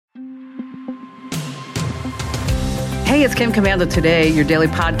Hey, it's Kim Komando Today, your daily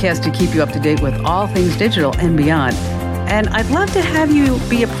podcast to keep you up to date with all things digital and beyond. And I'd love to have you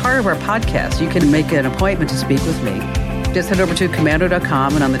be a part of our podcast. You can make an appointment to speak with me. Just head over to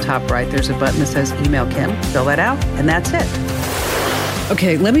komando.com, and on the top right, there's a button that says Email Kim. Fill that out, and that's it.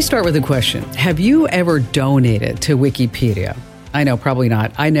 Okay, let me start with a question. Have you ever donated to Wikipedia? I know, probably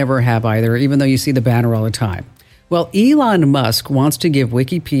not. I never have either, even though you see the banner all the time. Well, Elon Musk wants to give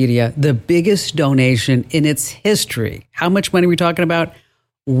Wikipedia the biggest donation in its history. How much money are we talking about?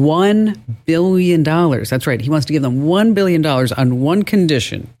 $1 billion. That's right. He wants to give them $1 billion on one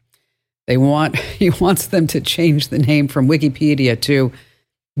condition. He wants them to change the name from Wikipedia to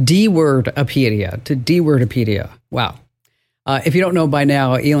D-Wordopedia. Wow. If you don't know by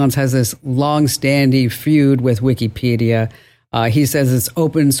now, Elon has this long-standing feud with Wikipedia. He says it's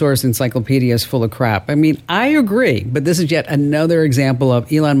open source encyclopedia is full of crap. I mean, I agree, but this is yet another example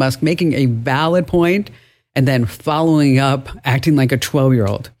of Elon Musk making a valid point and then following up, acting like a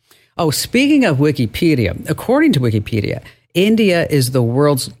 12-year-old. Oh, speaking of Wikipedia, according to Wikipedia, India is the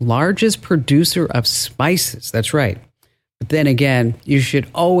world's largest producer of spices. That's right. But then again, you should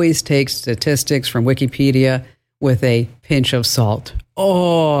always take statistics from Wikipedia with a pinch of salt.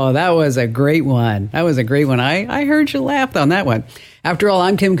 Oh, that was a great one. I heard you laugh on that one. After all,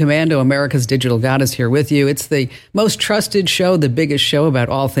 I'm Kim Komando, America's digital goddess, here with you. It's the most trusted show, the biggest show about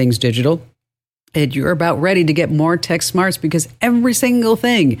all things digital. And you're about ready to get more tech smarts because every single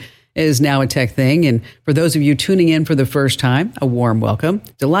thing is now a tech thing. And for those of you tuning in for the first time, a warm welcome.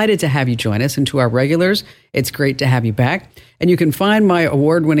 Delighted to have you join us. And to our regulars, it's great to have you back. And you can find my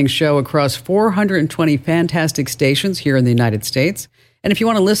award-winning show across 420 fantastic stations here in the United States. And if you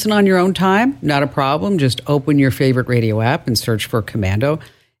want to listen on your own time, not a problem. Just open your favorite radio app and search for Komando.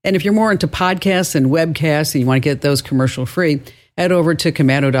 And if you're more into podcasts and webcasts and you want to get those commercial-free, head over to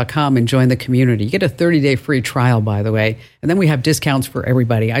komando.com and join the community. You get a 30-day free trial, by the way. And then we have discounts for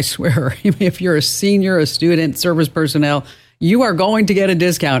everybody. I swear, if you're a senior, a student, service personnel, you are going to get a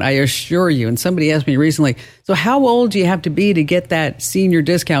discount, I assure you. And somebody asked me recently, so how old do you have to be to get that senior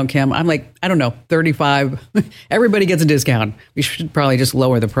discount, Kim? I'm like, I don't know, 35. Everybody gets a discount. We should probably just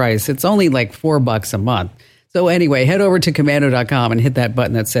lower the price. It's only like $4 a month. So anyway, head over to komando.com and hit that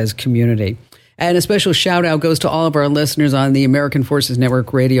button that says community. And a special shout out goes to all of our listeners on the American Forces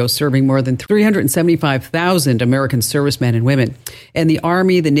Network Radio, serving more than 375,000 American servicemen and women, and the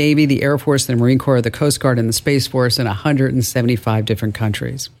Army, the Navy, the Air Force, the Marine Corps, the Coast Guard, and the Space Force in 175 different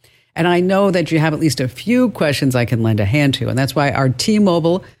countries. And I know that you have at least a few questions I can lend a hand to, and that's why our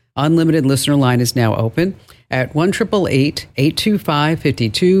T-Mobile unlimited listener line is now open at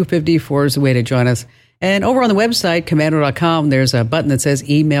 1-888-825-5254 is the way to join us. And over on the website, komando.com, there's a button that says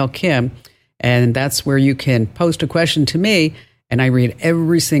Email Kim. And that's where you can post a question to me, and I read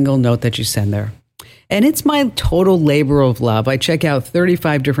every single note that you send there. And it's my total labor of love. I check out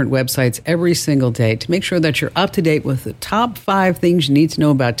 35 different websites every single day to make sure that you're up to date with the top 5 things you need to know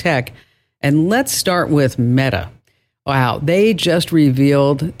about tech. And let's start with Meta. Wow, they just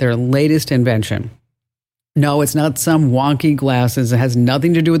revealed their latest invention. No, it's not some wonky glasses. It has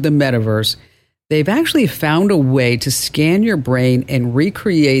nothing to do with the metaverse. They've actually found a way to scan your brain and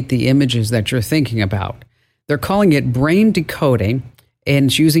recreate the images that you're thinking about. They're calling it brain decoding, and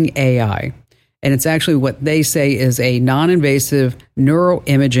it's using AI. And it's actually what they say is a non-invasive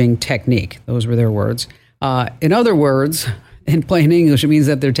neuroimaging technique. Those were their words. In other words, in plain English, it means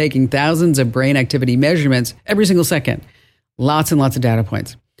that they're taking thousands of brain activity measurements every single second. Lots and lots of data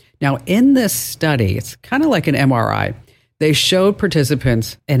points. Now, in this study, it's kind of like an MRI. They showed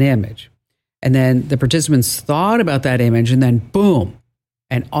participants an image. And then the participants thought about that image, and then boom,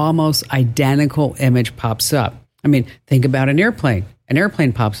 an almost identical image pops up. I mean, think about an airplane. An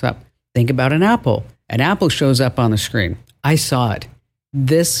airplane pops up. Think about an apple. An apple shows up on the screen. I saw it.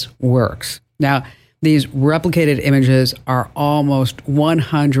 This works. Now, these replicated images are almost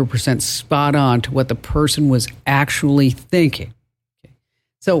 100% spot on to what the person was actually thinking.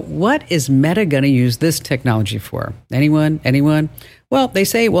 So what is Meta going to use this technology for? Anyone? Well, they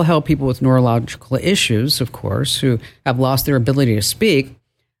say it will help people with neurological issues, of course, who have lost their ability to speak.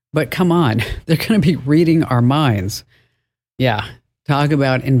 But come on, they're going to be reading our minds. Yeah, talk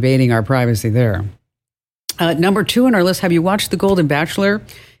about invading our privacy there. Number 2 on our list, have you watched The Golden Bachelor?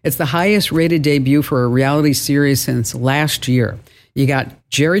 It's the highest rated debut for a reality series since last year. You got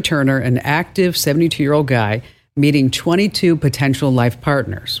Jerry Turner, an active 72-year-old guy, meeting 22 potential life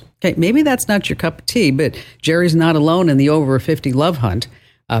partners. Okay, maybe that's not your cup of tea, but Jerry's not alone in the over 50 love hunt.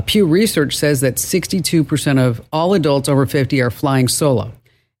 Pew Research says that 62% of all adults over 50 are flying solo.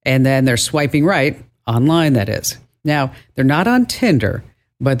 And then they're swiping right, online that is. Now, they're not on Tinder,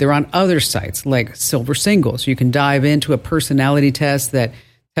 but they're on other sites like Silver Singles. You can dive into a personality test that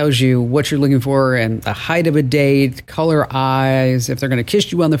tells you what you're looking for and the height of a date, color eyes, if they're going to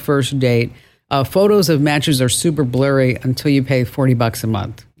kiss you on the first date. Photos of matches are super blurry until you pay $40 a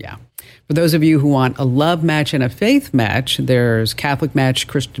month. Yeah. For those of you who want a love match and a faith match, there's Catholic Match,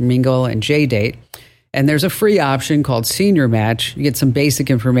 Christian Mingle, and JDate. And there's a free option called Senior Match. You get some basic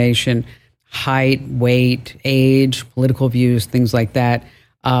information, height, weight, age, political views, things like that.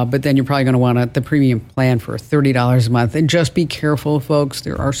 But then you're probably going to want the premium plan for $30 a month. And just be careful, folks.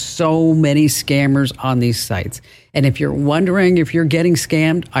 There are so many scammers on these sites. And if you're wondering if you're getting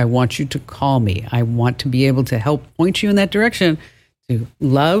scammed, I want you to call me. I want to be able to help point you in that direction to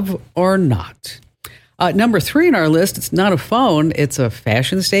love or not. Number 3 on our list, it's not a phone, it's a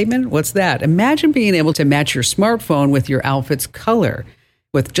fashion statement. What's that? Imagine being able to match your smartphone with your outfit's color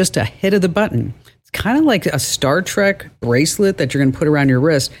with just a hit of the button. It's kind of like a Star Trek bracelet that you're going to put around your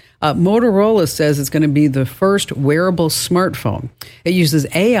wrist. Motorola says it's going to be the first wearable smartphone. It uses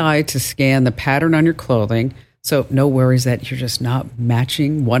AI to scan the pattern on your clothing, so no worries that you're just not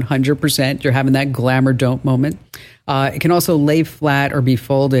matching 100%. You're having that glamour don't moment. It can also lay flat or be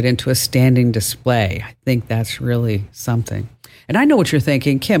folded into a standing display. I think that's really something. And I know what you're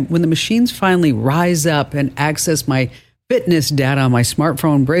thinking, Kim, when the machines finally rise up and access my fitness data on my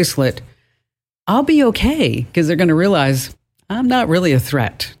smartphone bracelet, I'll be okay because they're going to realize I'm not really a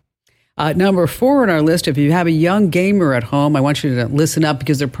threat. Number 4 on our list, if you have a young gamer at home, I want you to listen up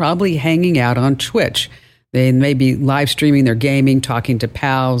because they're probably hanging out on Twitch. They may be live streaming their gaming, talking to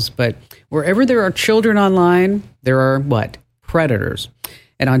pals, but wherever there are children online, there are what? Predators.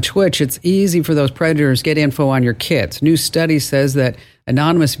 And on Twitch, it's easy for those predators to get info on your kids. New study says that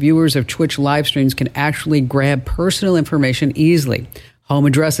anonymous viewers of Twitch live streams can actually grab personal information easily. Home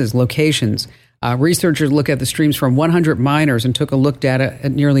addresses, locations. Researchers look at the streams from 100 minors and took a look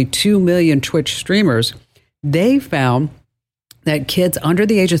at nearly 2 million Twitch streamers. They found that kids under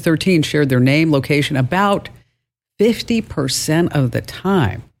the age of 13 shared their name, location about 50% of the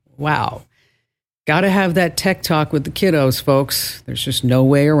time. Wow. Got to have that tech talk with the kiddos, folks. There's just no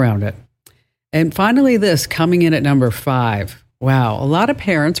way around it. And finally, this coming in at number 5. Wow. A lot of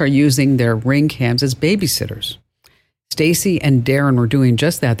parents are using their Ring cams as babysitters. Stacy and Darren were doing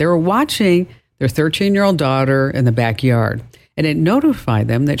just that. They were watching their 13-year-old daughter in the backyard, and it notified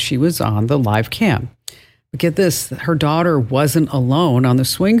them that she was on the live cam. But get this, her daughter wasn't alone on the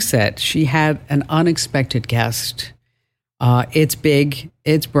swing set. She had an unexpected guest. It's big,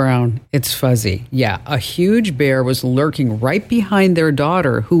 it's brown, it's fuzzy. Yeah, a huge bear was lurking right behind their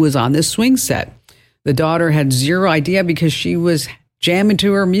daughter who was on this swing set. The daughter had zero idea because she was jamming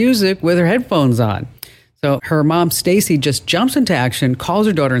to her music with her headphones on. So her mom, Stacy, just jumps into action, calls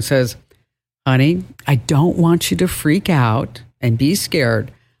her daughter and says, "Honey, I don't want you to freak out and be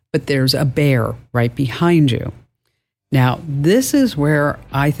scared, but there's a bear right behind you." Now, this is where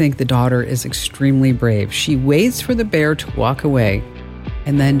I think the daughter is extremely brave. She waits for the bear to walk away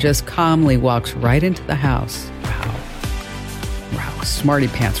and then just calmly walks right into the house. Wow. Wow, smarty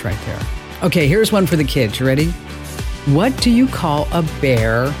pants right there. Okay, here's one for the kids. You ready? What do you call a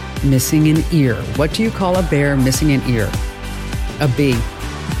bear missing an ear? What do you call a bear missing an ear? A bee.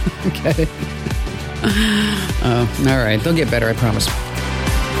 Okay. Oh, all right. They'll get better, I promise.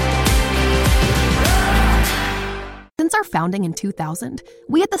 Since our founding in 2000,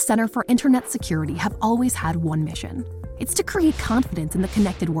 we at the Center for Internet Security have always had one mission. It's to create confidence in the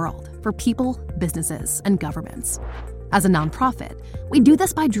connected world for people, businesses, and governments. As a nonprofit, we do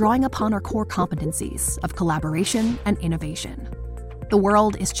this by drawing upon our core competencies of collaboration and innovation. The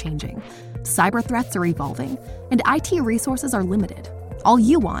world is changing, cyber threats are evolving, and IT resources are limited. All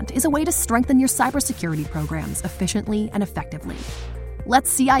you want is a way to strengthen your cybersecurity programs efficiently and effectively. Let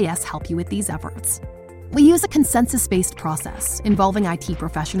CIS help you with these efforts. We use a consensus-based process involving IT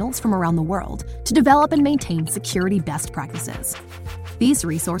professionals from around the world to develop and maintain security best practices. These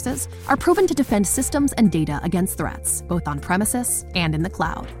resources are proven to defend systems and data against threats, both on premises and in the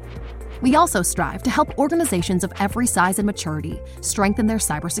cloud. We also strive to help organizations of every size and maturity strengthen their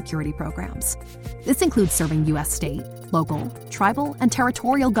cybersecurity programs. This includes serving U.S. state, local, tribal, and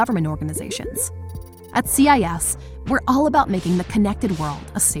territorial government organizations. At CIS, we're all about making the connected world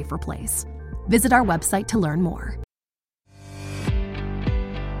a safer place. Visit our website to learn more.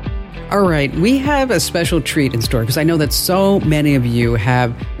 All right, we have a special treat in store because I know that so many of you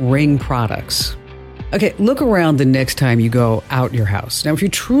have Ring products. Okay, look around the next time you go out your house. Now, if you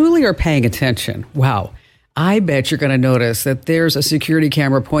truly are paying attention, wow, I bet you're going to notice that there's a security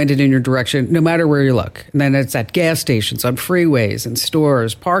camera pointed in your direction no matter where you look. And then it's at gas stations, on freeways, in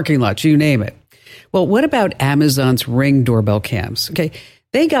stores, parking lots, you name it. Well, what about Amazon's Ring doorbell cams? Okay,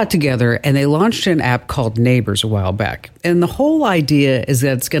 They got together and they launched an app called Neighbors a while back. And the whole idea is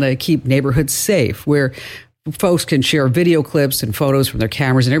that it's going to keep neighborhoods safe, where folks can share video clips and photos from their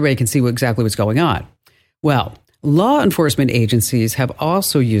cameras and everybody can see exactly what's going on. Well, law enforcement agencies have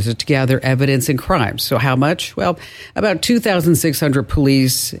also used it to gather evidence in crimes. So how much? Well, about 2,600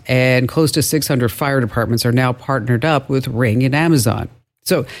 police and close to 600 fire departments are now partnered up with Ring and Amazon.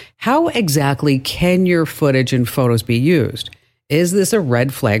 So how exactly can your footage and photos be used? Is this a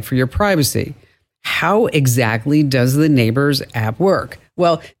red flag for your privacy? How exactly does the Neighbors app work?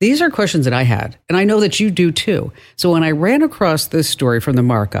 Well, these are questions that I had, and I know that you do too. So when I ran across this story from the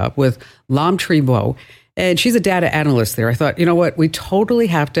markup with Lam Tribo, and she's a data analyst there, I thought, you know what, we totally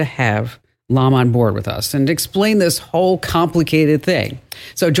have to have Lam on board with us and explain this whole complicated thing.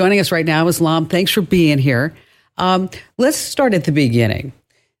 So joining us right now is Lam. Thanks for being here. Let's start at the beginning.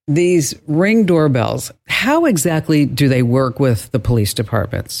 These Ring doorbells, how exactly do they work with the police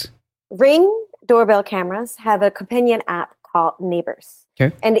departments? Ring doorbell cameras have a companion app called Neighbors.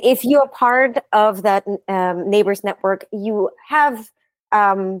 Okay. And if you're part of that Neighbors network, you have,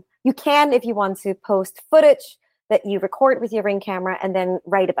 you can, if you want to, post footage that you record with your Ring camera and then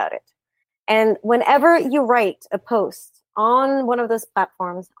write about it. And whenever you write a post on one of those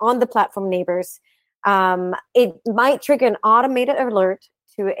platforms, on the platform Neighbors, it might trigger an automated alert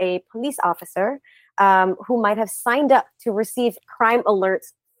to a police officer who might have signed up to receive crime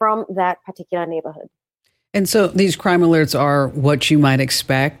alerts from that particular neighborhood. And so these crime alerts are what you might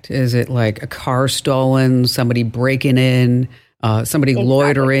expect? Is it like a car stolen, somebody breaking in, somebody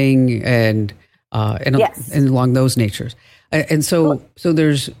loitering, and yes. and along those natures? And so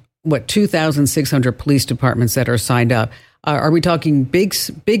there's, 2,600 police departments that are signed up. Are we talking big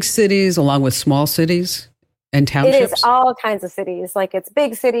cities along with small cities and townships? It is all kinds of cities. Like it's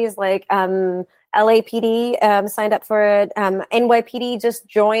big cities like LAPD signed up for it. NYPD just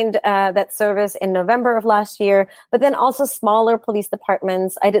joined that service in November of last year, but then also smaller police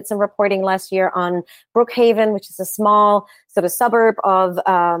departments. I did some reporting last year on Brookhaven, which is a small sort of suburb of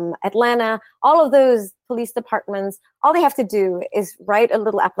Atlanta. All of those police departments, all they have to do is write a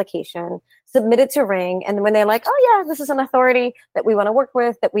little application, submit it to Ring, and when they're like, oh yeah, this is an authority that we want to work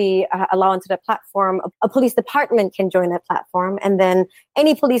with, that we allow into the platform, a police department can join that platform, and then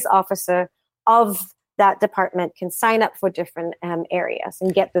any police officer of that department can sign up for different areas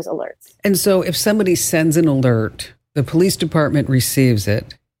and get those alerts. And so if somebody sends an alert, the police department receives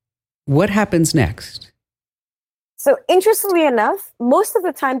it, what happens next? So interestingly enough, most of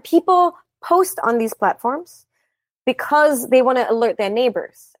the time people post on these platforms because they want to alert their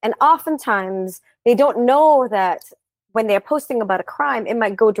neighbors. And oftentimes they don't know that when they're posting about a crime, it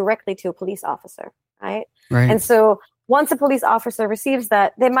might go directly to a police officer, right? And so once a police officer receives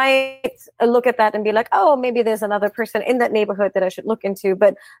that, they might look at that and be like, oh, maybe there's another person in that neighborhood that I should look into.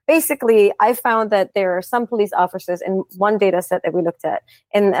 But basically, I found that there are some police officers in one data set that we looked at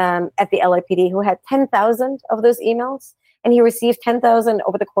at the LAPD who had 10,000 of those emails. And he received 10,000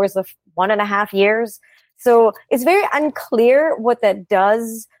 over the course of 1.5 years. So it's very unclear what that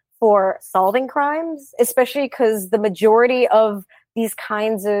does for solving crimes, especially because the majority of these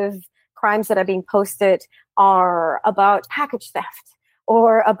kinds of crimes that are being posted are about package theft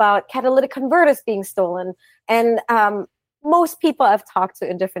or about catalytic converters being stolen. And most people I've talked to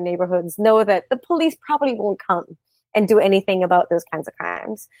in different neighborhoods know that the police probably won't come and do anything about those kinds of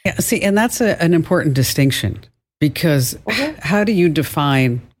crimes. Yeah, see, and that's an important distinction, because how do you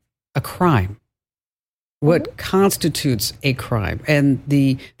define a crime? What constitutes a crime and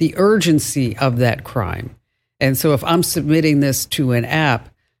the urgency of that crime? And so if I'm submitting this to an app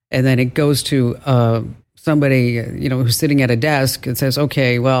and then it goes to somebody, who's sitting at a desk and says,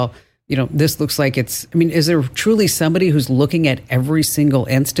 okay, well, this looks like is there truly somebody who's looking at every single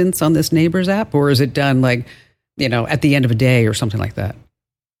instance on this Neighbors app, or is it done like, at the end of a day or something like that?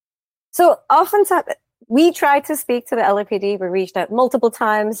 So oftentimes we try to speak to the LAPD. We reached out multiple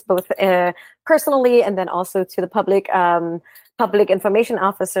times, both personally and then also to the public information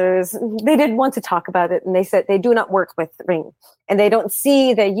officers. They didn't want to talk about it, and they said they do not work with Ring, and they don't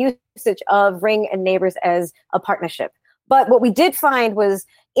see the usage of Ring and Neighbors as a partnership. But what we did find was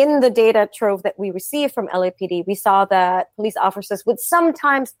in the data trove that we received from LAPD, we saw that police officers would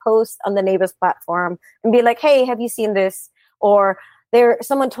sometimes post on the Neighbors platform and be like, hey, have you seen this? Or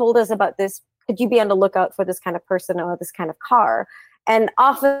someone told us about this. Could you be on the lookout for this kind of person or this kind of car? And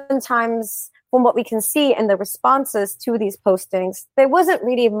oftentimes, from what we can see in the responses to these postings, there wasn't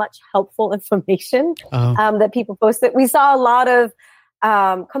really much helpful information that people posted. We saw a lot of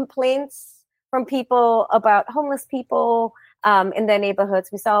complaints from people about homeless people in their neighborhoods.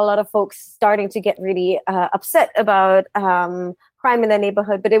 We saw a lot of folks starting to get really upset about crime in the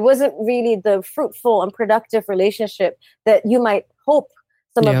neighborhood, but it wasn't really the fruitful and productive relationship that you might hope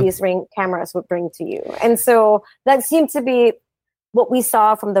some of these Ring cameras would bring to you. And so that seemed to be what we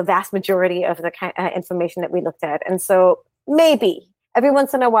saw from the vast majority of the information that we looked at. And so maybe every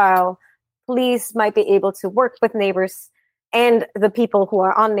once in a while, police might be able to work with neighbors and the people who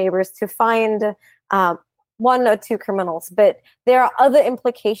are on Neighbors to find one or two criminals. But there are other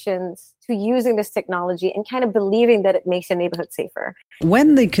implications to using this technology and kind of believing that it makes your neighborhood safer.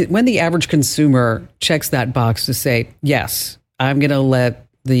 When the average consumer checks that box to say, yes, I'm going to let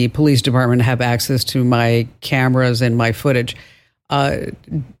the police department have access to my cameras and my footage,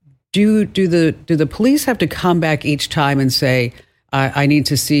 do the police have to come back each time and say, I need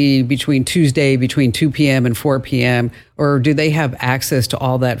to see between 2 p.m. and 4 p.m., or do they have access to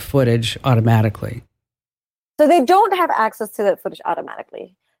all that footage automatically? So they don't have access to that footage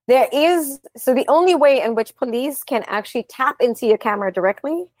automatically. So the only way in which police can actually tap into your camera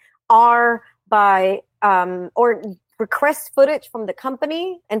directly are by, or request footage from the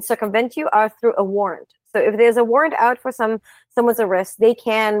company and circumvent you are through a warrant. So if there's a warrant out for someone's arrest, they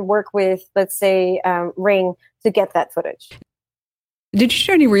can work with, let's say, Ring to get that footage. Did you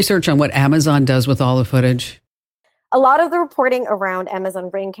do any research on what Amazon does with all the footage? A lot of the reporting around Amazon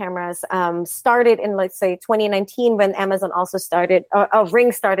Ring cameras started in, let's say, 2019 when Amazon also started,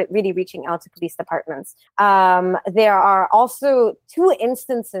 Ring started really reaching out to police departments. There are also 2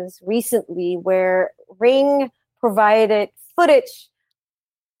 instances recently where Ring provided footage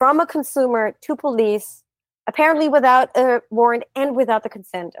from a consumer to police, apparently without a warrant and without the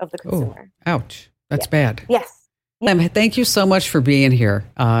consent of the consumer. Oh, ouch. That's bad. Yes. Thank you so much for being here.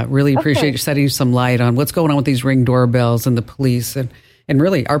 Really appreciate you shedding some light on what's going on with these Ring doorbells and the police and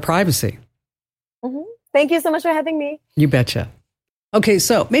really our privacy. Mm-hmm. Thank you so much for having me. You betcha. Okay,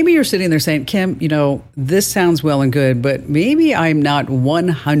 so maybe you're sitting there saying, Kim, this sounds well and good, but maybe I'm not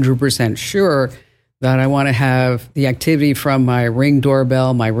 100% sure that I want to have the activity from my Ring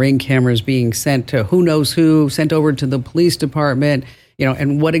doorbell, my Ring cameras being sent to who knows who, sent over to the police department,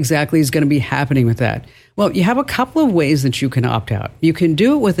 and what exactly is going to be happening with that. Well, you have a couple of ways that you can opt out. You can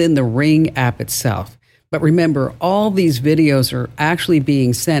do it within the Ring app itself. But remember, all these videos are actually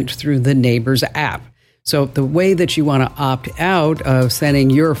being sent through the Neighbors app. So the way that you want to opt out of sending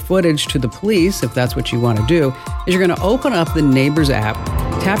your footage to the police, if that's what you want to do, is you're going to open up the Neighbors app,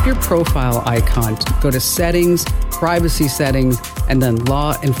 tap your profile icon, go to settings, privacy settings, and then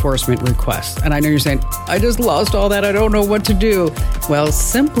law enforcement requests. And I know you're saying, I just lost all that. I don't know what to do. Well,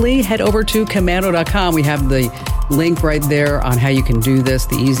 simply head over to komando.com. We have the link right there on how you can do this,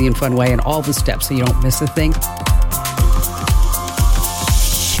 the easy and fun way, and all the steps so you don't miss a thing.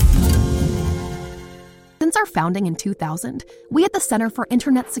 Since our founding in 2000, we at the Center for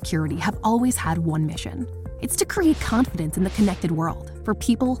Internet Security have always had one mission. It's to create confidence in the connected world for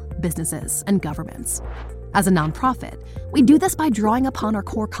people, businesses, and governments. As a nonprofit, we do this by drawing upon our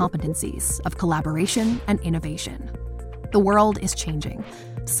core competencies of collaboration and innovation. The world is changing,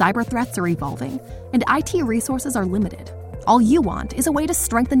 cyber threats are evolving, and IT resources are limited. All you want is a way to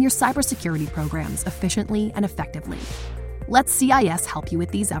strengthen your cybersecurity programs efficiently and effectively. Let CIS help you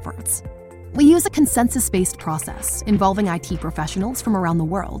with these efforts. We use a consensus-based process involving IT professionals from around the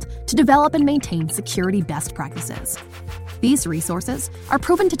world to develop and maintain security best practices. These resources are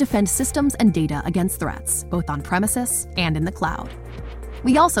proven to defend systems and data against threats, both on premises and in the cloud.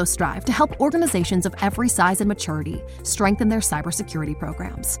 We also strive to help organizations of every size and maturity strengthen their cybersecurity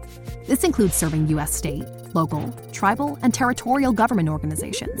programs. This includes serving U.S. state, local, tribal, and territorial government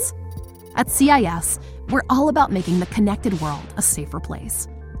organizations. At CIS, we're all about making the connected world a safer place.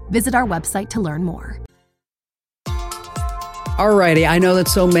 Visit our website to learn more. Alrighty, I know that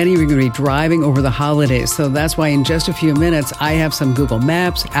so many of you are going to be driving over the holidays, so that's why in just a few minutes, I have some Google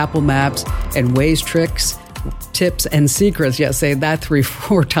Maps, Apple Maps, and Waze tricks, tips, and secrets. Yeah, say that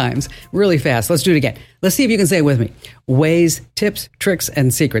 3-4 times really fast. Let's do it again. Let's see if you can say it with me. Waze, tips, tricks,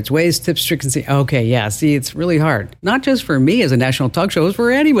 and secrets. Waze, tips, tricks, and secrets. Okay, yeah, see, it's really hard. Not just for me as a national talk show, it's for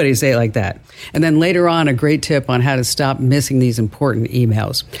anybody to say it like that. And then later on, a great tip on how to stop missing these important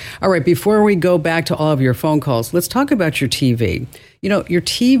emails. All right, before we go back to all of your phone calls, let's talk about your TV. Your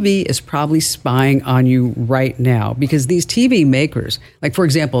TV is probably spying on you right now because these TV makers, like for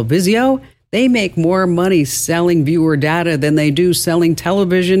example, Vizio, they make more money selling viewer data than they do selling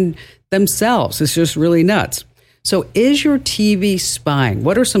television themselves. It's just really nuts. So is your TV spying?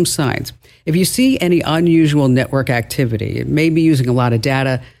 What are some signs? If you see any unusual network activity, it may be using a lot of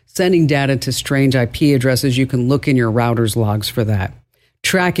data, sending data to strange IP addresses, you can look in your router's logs for that.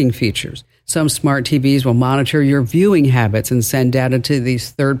 Tracking features. Some smart TVs will monitor your viewing habits and send data to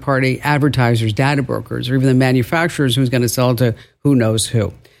these third-party advertisers, data brokers, or even the manufacturers who's going to sell to who knows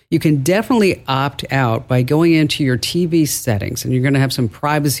who. You can definitely opt out by going into your TV settings, and you're going to have some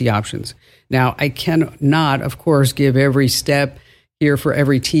privacy options. Now, I cannot, of course, give every step here for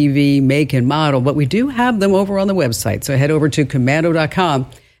every TV make and model, but we do have them over on the website. So head over to Komando.com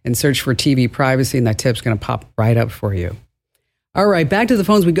and search for TV privacy, and that tip's going to pop right up for you. All right, back to the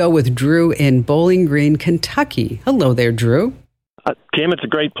phones we go with Drew in Bowling Green, Kentucky. Hello there, Drew. Kim, it's a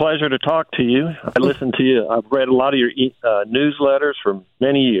great pleasure to talk to you. I listen to you. I've read a lot of your newsletters for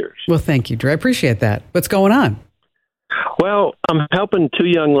many years. Well, thank you, Drew. I appreciate that. What's going on? Well, I'm helping two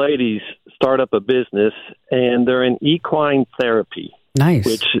young ladies start up a business, and they're in equine therapy. Nice.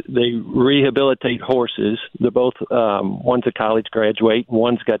 Which they rehabilitate horses. They're both, one's a college graduate, and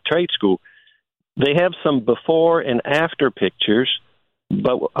one's got trade school. They have some before and after pictures,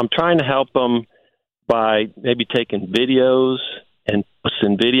 but I'm trying to help them by maybe taking videos and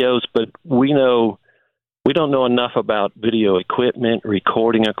posting videos, but we don't know enough about video equipment,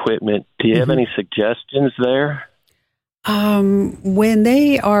 recording equipment. Do you have any suggestions there? When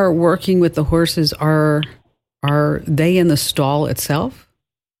they are working with the horses, are they in the stall itself?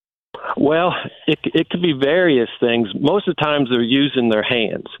 Well, it could be various things. Most of the times they're using their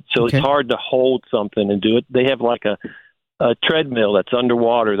hands, so It's hard to hold something and do it. They have like a treadmill that's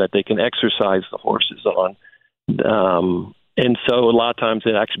underwater that they can exercise the horses on. And so a lot of times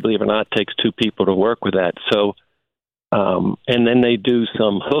it actually, believe it or not, takes two people to work with that. So, and then they do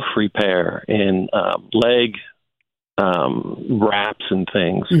some hoof repair and leg wraps and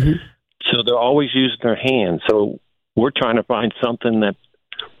things. Mm-hmm. So they're always using their hands. So we're trying to find something that,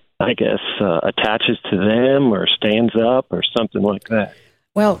 I guess, attaches to them or stands up or something like that.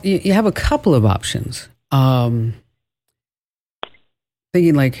 Well, you have a couple of options.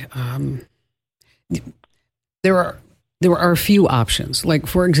 Thinking like there are a few options. Like,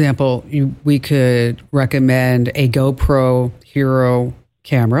 for example, we could recommend a GoPro Hero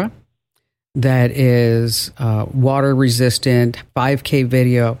camera that is water resistant, 5K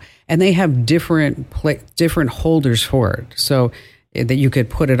video, and they have different holders for it. So that you could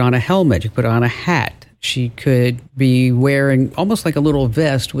put it on a helmet, you put it on a hat. She could be wearing almost like a little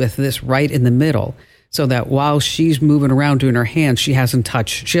vest with this right in the middle, so that while she's moving around doing her hands, she doesn't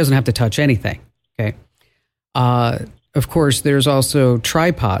have to touch anything. Okay. Of course, there's also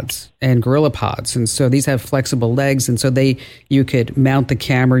tripods and GorillaPods, and so these have flexible legs, and so you could mount the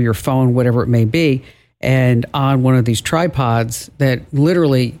camera, your phone, whatever it may be, and on one of these tripods that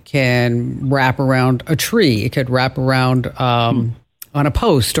literally can wrap around a tree. It could wrap around on a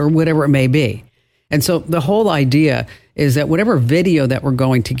post or whatever it may be. And so the whole idea is that whatever video that we're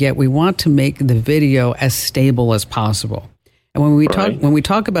going to get, we want to make the video as stable as possible. And when we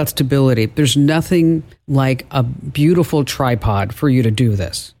talk about stability, there's nothing like a beautiful tripod for you to do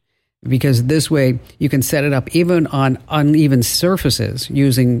this, because this way you can set it up even on uneven surfaces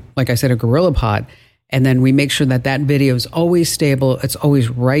using, like I said, a GorillaPod, and then we make sure that video is always stable. It's always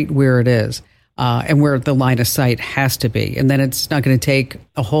right where it is. And where the line of sight has to be. And then it's not going to take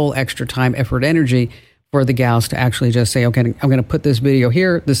a whole extra time, effort, energy for the gals to actually just say, okay, I'm going to put this video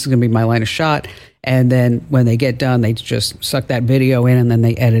here. This is going to be my line of shot. And then when they get done, they just suck that video in and then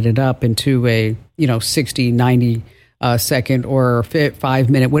they edit it up into a, 60, 90 second or 5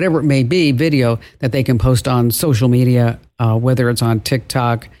 minute, whatever it may be, video that they can post on social media, whether it's on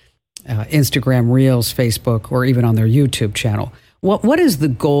TikTok, Instagram Reels, Facebook, or even on their YouTube channel. What is the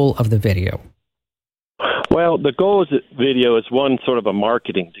goal of the video? Well, the goal of the video is one sort of a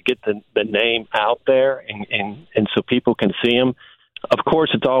marketing to get the name out there and so people can see them. Of course,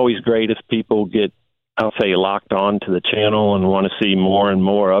 it's always great if people get, I'll say, locked on to the channel and want to see more and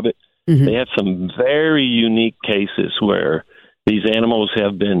more of it. Mm-hmm. They have some very unique cases where these animals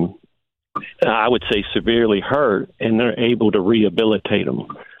have been, I would say, severely hurt, and they're able to rehabilitate them.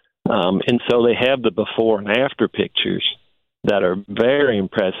 And so they have the before and after pictures that are very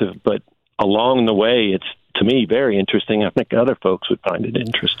impressive, but along the way, it's, to me, very interesting. I think other folks would find it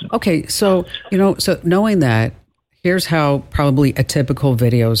interesting. Okay, so, so knowing that, here's how probably a typical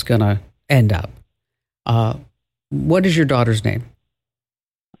video is going to end up. What is your daughter's name?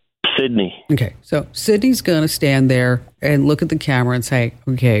 Sydney. Okay, so Sydney's going to stand there and look at the camera and say,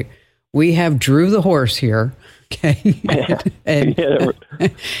 okay, we have Drew the horse here. Okay.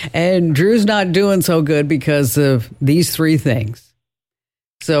 And Drew's not doing so good because of these three things.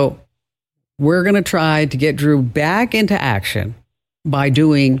 So we're going to try to get Drew back into action by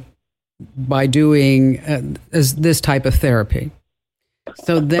doing this type of therapy.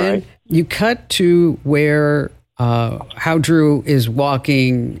 So then you cut to where how Drew is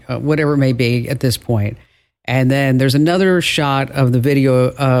walking, whatever it may be at this point. And then there's another shot of the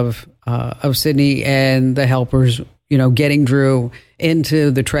video of Sydney and the helpers, getting Drew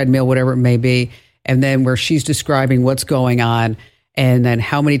into the treadmill, whatever it may be. And then where she's describing what's going on, and then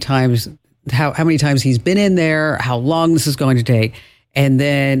how many times he's been in there, how long this is going to take. And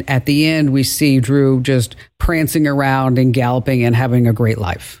then at the end, we see Drew just prancing around and galloping and having a great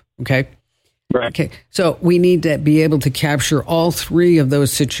life. Okay. Right. Okay. So we need to be able to capture all three of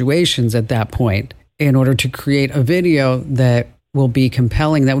those situations at that point in order to create a video that will be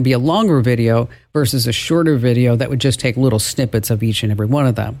compelling. That would be a longer video versus a shorter video that would just take little snippets of each and every one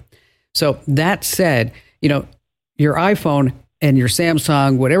of them. So that said, your iPhone and your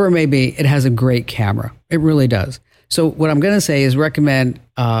Samsung, whatever it may be, it has a great camera. It really does. So what I'm going to say is recommend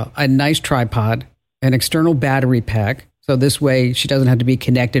a nice tripod, an external battery pack. So this way she doesn't have to be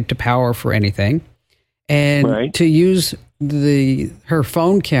connected to power for anything. And to use her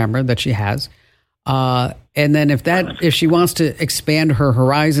phone camera that she has. And then if she wants to expand her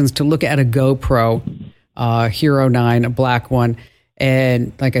horizons, to look at a GoPro Hero 9, a black one.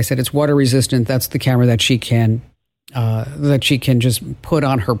 And like I said, it's water resistant. That's the camera that she can just put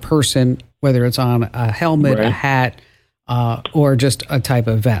on her person, whether it's on a helmet, a hat, or just a type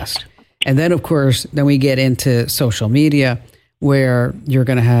of vest. And then, of course, we get into social media, where you're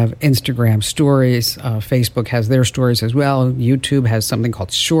going to have Instagram stories. Facebook has their stories as well. YouTube has something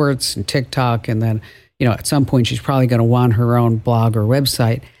called Shorts, and TikTok. And then, at some point, she's probably going to want her own blog or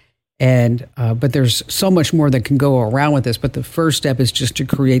website. And but there's so much more that can go around with this. But the first step is just to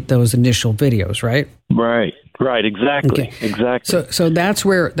create those initial videos, right? Right. Exactly. Okay. Exactly. So that's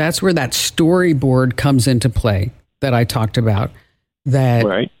where that storyboard comes into play that I talked about.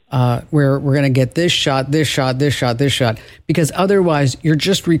 That where we're going to get this shot, because otherwise you're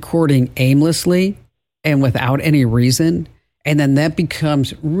just recording aimlessly and without any reason, and then that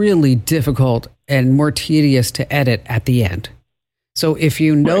becomes really difficult and more tedious to edit at the end. So if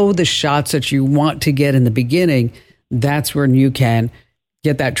you know the shots that you want to get in the beginning, that's when you can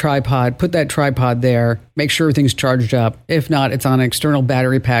get that tripod, put that tripod there, make sure everything's charged up. If not, it's on an external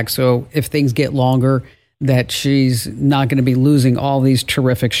battery pack. So if things get longer, that she's not going to be losing all these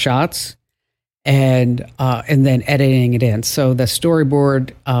terrific shots, and then editing it in. So the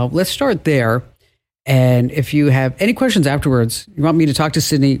storyboard, let's start there. And if you have any questions afterwards, you want me to talk to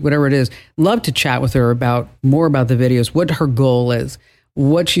Sydney, whatever it is, love to chat with her more about the videos, what her goal is,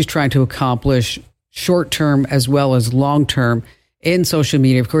 what she's trying to accomplish short term as well as long term in social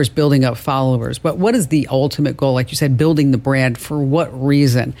media, of course, building up followers. But what is the ultimate goal? Like you said, building the brand, for what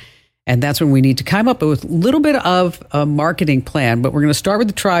reason? And that's when we need to come up with a little bit of a marketing plan. But we're going to start with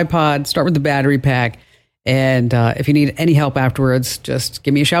the tripod, start with the battery pack. And if you need any help afterwards, just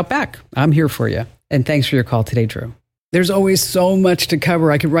give me a shout back. I'm here for you. And thanks for your call today, Drew. There's always so much to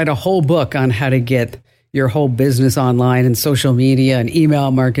cover. I could write a whole book on how to get your whole business online and social media and email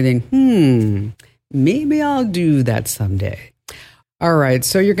marketing. Maybe I'll do that someday. All right,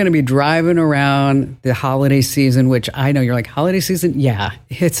 so you're going to be driving around the holiday season, which I know you're like, holiday season? Yeah,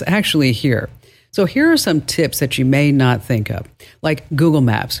 it's actually here. So here are some tips that you may not think of, like Google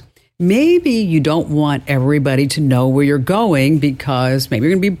Maps. Maybe you don't want everybody to know where you're going because maybe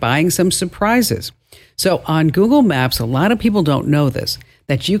you're going to be buying some surprises. So on Google Maps, a lot of people don't know this,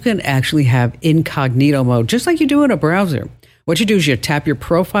 that you can actually have incognito mode, just like you do in a browser. What you do is you tap your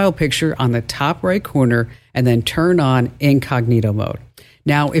profile picture on the top right corner and then turn on incognito mode.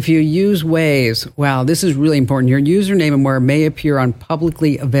 Now, if you use Waze, wow, this is really important. Your username and where may appear on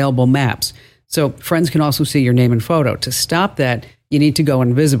publicly available maps. So friends can also see your name and photo. To stop that, you need to go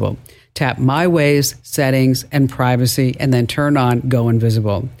invisible. Tap My Waze, Settings, and Privacy, and then turn on Go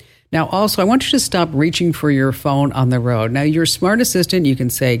Invisible. Now, also, I want you to stop reaching for your phone on the road. Now, your smart assistant, you can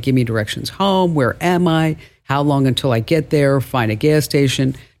say, give me directions home. Where am I? How long until I get there? Find a gas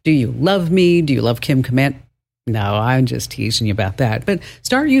station. Do you love me? Do you love Kim Command? No, I'm just teasing you about that. But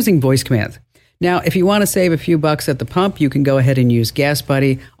start using voice commands. Now, if you want to save a few bucks at the pump, you can go ahead and use Gas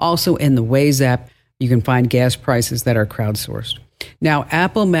Buddy. Also in the Waze app, you can find gas prices that are crowdsourced. Now,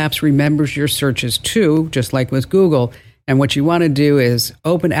 Apple Maps remembers your searches too, just like with Google. And what you want to do is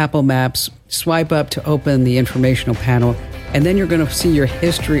open Apple Maps, swipe up to open the informational panel, and then you're going to see your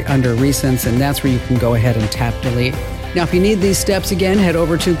history under recents, and that's where you can go ahead and tap delete. Now, if you need these steps again, head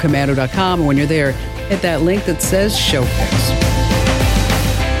over to Komando.com, and when you're there, hit that link that says Show Picks.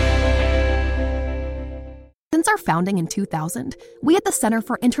 Since our founding in 2000, we at the Center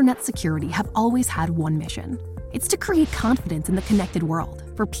for Internet Security have always had one mission. It's to create confidence in the connected world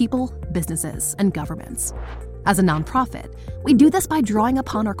for people, businesses, and governments. As a nonprofit, we do this by drawing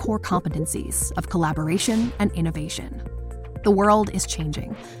upon our core competencies of collaboration and innovation. The world is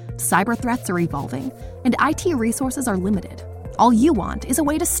changing, cyber threats are evolving, and IT resources are limited. All you want is a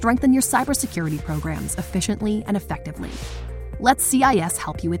way to strengthen your cybersecurity programs efficiently and effectively. Let CIS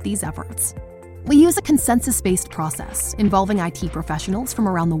help you with these efforts. We use a consensus-based process involving IT professionals from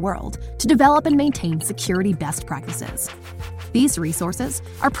around the world to develop and maintain security best practices. These resources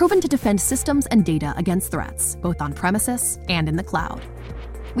are proven to defend systems and data against threats, both on premises and in the cloud.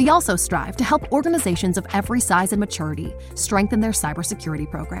 We also strive to help organizations of every size and maturity strengthen their cybersecurity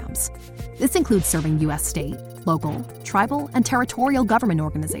programs. This includes serving U.S. state, local, tribal, and territorial government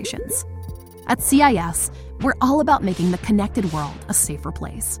organizations. At CIS, we're all about making the connected world a safer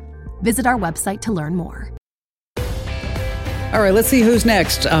place. Visit our website to learn more. All right, let's see who's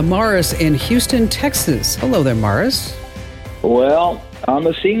next. Morris in Houston, Texas. Hello there, Morris. Well, I'm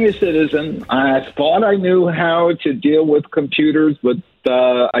a senior citizen. I thought I knew how to deal with computers, but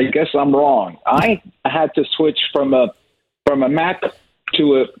I guess I'm wrong. I had to switch from a Mac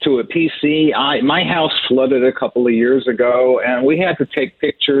to a PC. My house flooded a couple of years ago, and we had to take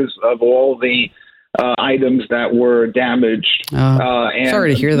pictures of all the items that were damaged. And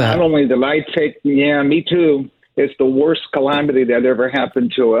sorry to hear that. Not only did I take, yeah, me too. It's the worst calamity that ever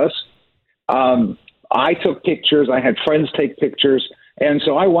happened to us. I took pictures. I had friends take pictures. And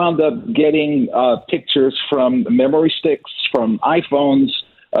so I wound up getting pictures from memory sticks, from iPhones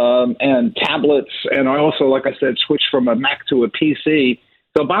and tablets. And I also, like I said, switched from a Mac to a PC.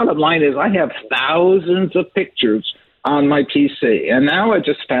 So bottom line is I have thousands of pictures on my PC. And now I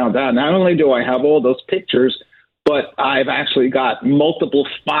just found out, not only do I have all those pictures, but I've actually got multiple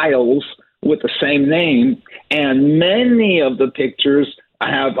files with the same name. And many of the pictures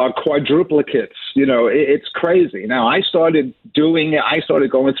have quadruplicates. You know, it's crazy. Now, I started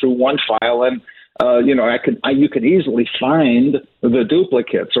going through one file, and you could easily find the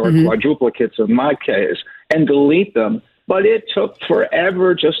duplicates or quadruplicates in my case and delete them. But it took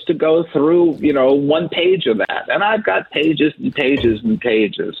forever just to go through, one page of that. And I've got pages and pages and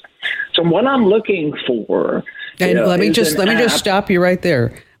pages. So what I'm looking for, and let me just stop you right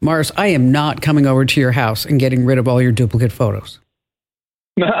there, Morris. I am not coming over to your house and getting rid of all your duplicate photos.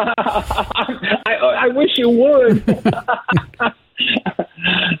 I wish you would.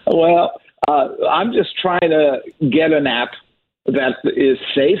 Well, I'm just trying to get an app that is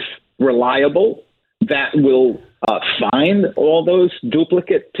safe, reliable, that will find all those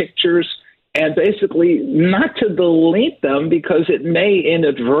duplicate pictures and basically not to delete them because it may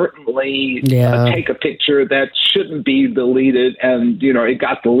inadvertently take a picture that shouldn't be deleted and, it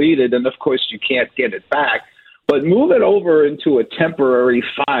got deleted and, of course, you can't get it back. But move it over into a temporary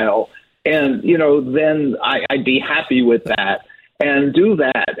file and, then I'd be happy with that and do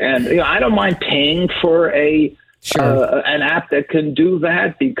that. And I don't mind paying for an app that can do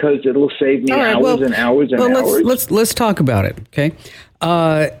that because it'll save me hours and hours and hours. Let's talk about it. Okay.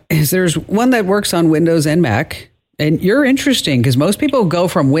 There's one that works on Windows and Mac. And you're interesting because most people go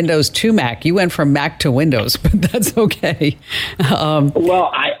from Windows to Mac. You went from Mac to Windows, but that's okay.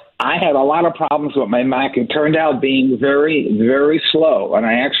 Well, I had a lot of problems with my Mac. It turned out being very, very slow. And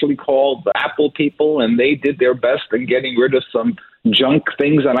I actually called the Apple people, and they did their best in getting rid of some junk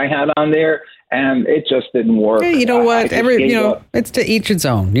things that I had on there. And it just didn't work. Hey, you know what? It's to each its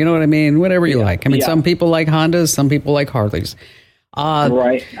own. You know what I mean? Whatever you like. I mean, some people like Hondas, some people like Harleys.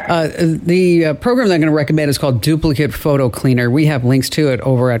 Right. The program that I'm going to recommend is called Duplicate Photo Cleaner. We have links to it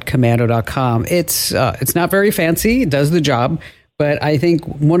over at Komando.com. It's not very fancy. It does the job. But I think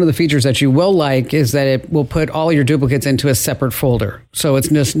one of the features that you will like is that it will put all your duplicates into a separate folder. So it's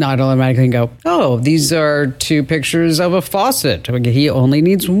just not automatically go, oh, these are 2 pictures of a faucet. He only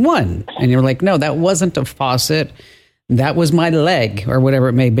needs 1. And you're like, no, that wasn't a faucet. That was my leg or whatever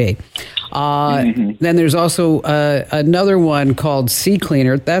it may be. Then there's also another one called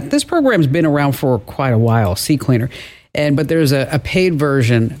CCleaner. This program's been around for quite a while, CCleaner. But there's a paid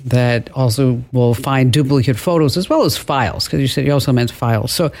version that also will find duplicate photos as well as files, because you said you also meant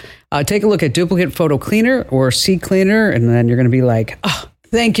files. So take a look at Duplicate Photo Cleaner or CCleaner, and then you're going to be like, oh,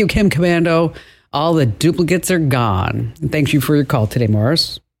 thank you, Kim Komando. All the duplicates are gone. And thank you for your call today,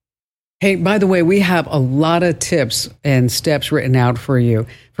 Morris. Hey, by the way, we have a lot of tips and steps written out for you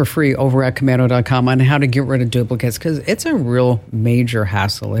for free over at Komando.com on how to get rid of duplicates, because it's a real major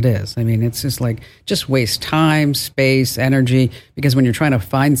hassle. It is. I mean, it's just waste time, space, energy, because when you're trying to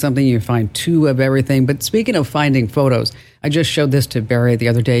find something, you find 2 of everything. But speaking of finding photos, I just showed this to Barry the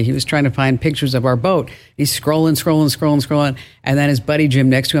other day. He was trying to find pictures of our boat. He's scrolling. And then his buddy Jim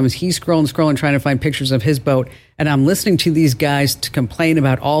next to him he's scrolling, trying to find pictures of his boat. And I'm listening to these guys to complain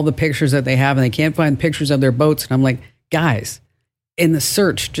about all the pictures that they have and they can't find pictures of their boats. And I'm like, guys, in the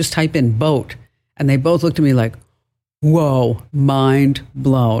search, just type in boat. And they both looked at me like, whoa, mind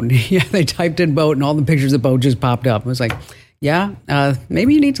blown. Yeah, they typed in boat and all the pictures of the boat just popped up. I was like, yeah,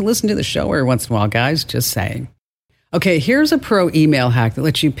 maybe you need to listen to the show every once in a while, guys. Just saying. Okay, here's a pro email hack that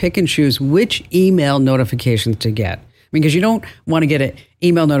lets you pick and choose which email notifications to get. Because you don't want to get an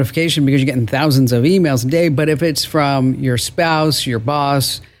email notification because you're getting thousands of emails a day. But if it's from your spouse, your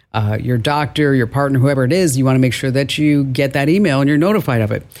boss, your doctor, your partner, whoever it is, you want to make sure that you get that email and you're notified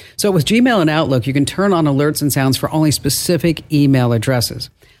of it. So with Gmail and Outlook, you can turn on alerts and sounds for only specific email addresses.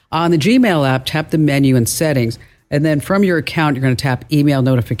 On the Gmail app, tap the menu and settings. And then from your account, you're going to tap email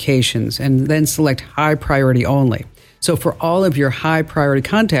notifications and then select high priority only. So for all of your high priority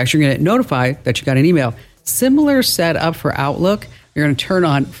contacts, you're going to get notified that you got an email. Similar setup for Outlook. You're going to turn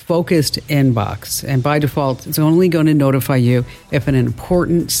on focused inbox. And by default, it's only going to notify you if an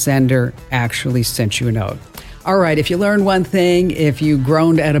important sender actually sent you a note. All right, if you learned one thing, if you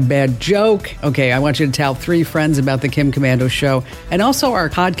groaned at a bad joke, okay, I want you to tell 3 friends about the Kim Komando Show and also our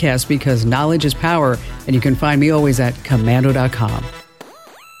podcast because knowledge is power. And you can find me always at Komando.com.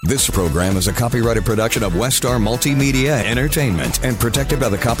 This program is a copyrighted production of Westar Multimedia Entertainment and protected by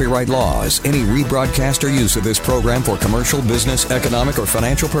the copyright laws. Any rebroadcast or use of this program for commercial, business, economic, or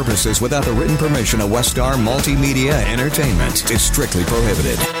financial purposes without the written permission of Westar Multimedia Entertainment is strictly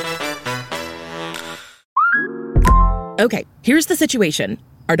prohibited. Okay, here's the situation.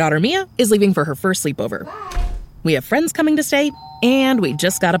 Our daughter Mia is leaving for her first sleepover. We have friends coming to stay, and we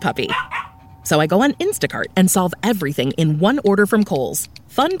just got a puppy. So I go on Instacart and solve everything in one order from Kohl's.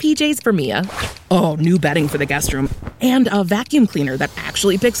 Fun PJs for Mia. Oh, new bedding for the guest room. And a vacuum cleaner that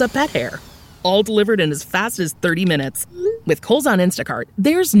actually picks up pet hair. All delivered in as fast as 30 minutes. With Kohl's on Instacart,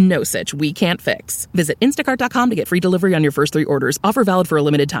 there's no such we can't fix. Visit instacart.com to get free delivery on your first 3 orders. Offer valid for a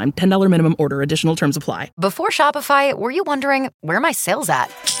limited time. $10 minimum order. Additional terms apply. Before Shopify, were you wondering, where are my sales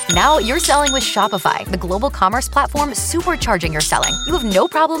at? Now you're selling with Shopify, the global commerce platform supercharging your selling. You have no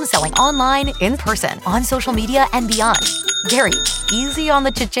problem selling online, in person, on social media, and beyond. Gary, easy on the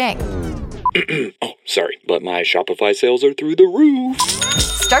cha-ching. Oh, sorry, but my Shopify sales are through the roof.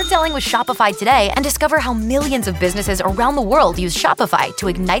 Start selling with Shopify today and discover how millions of businesses around the world use Shopify to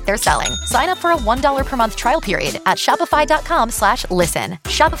ignite their selling. Sign up for a $1 per month trial period at shopify.com/listen.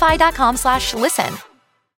 Shopify.com/listen.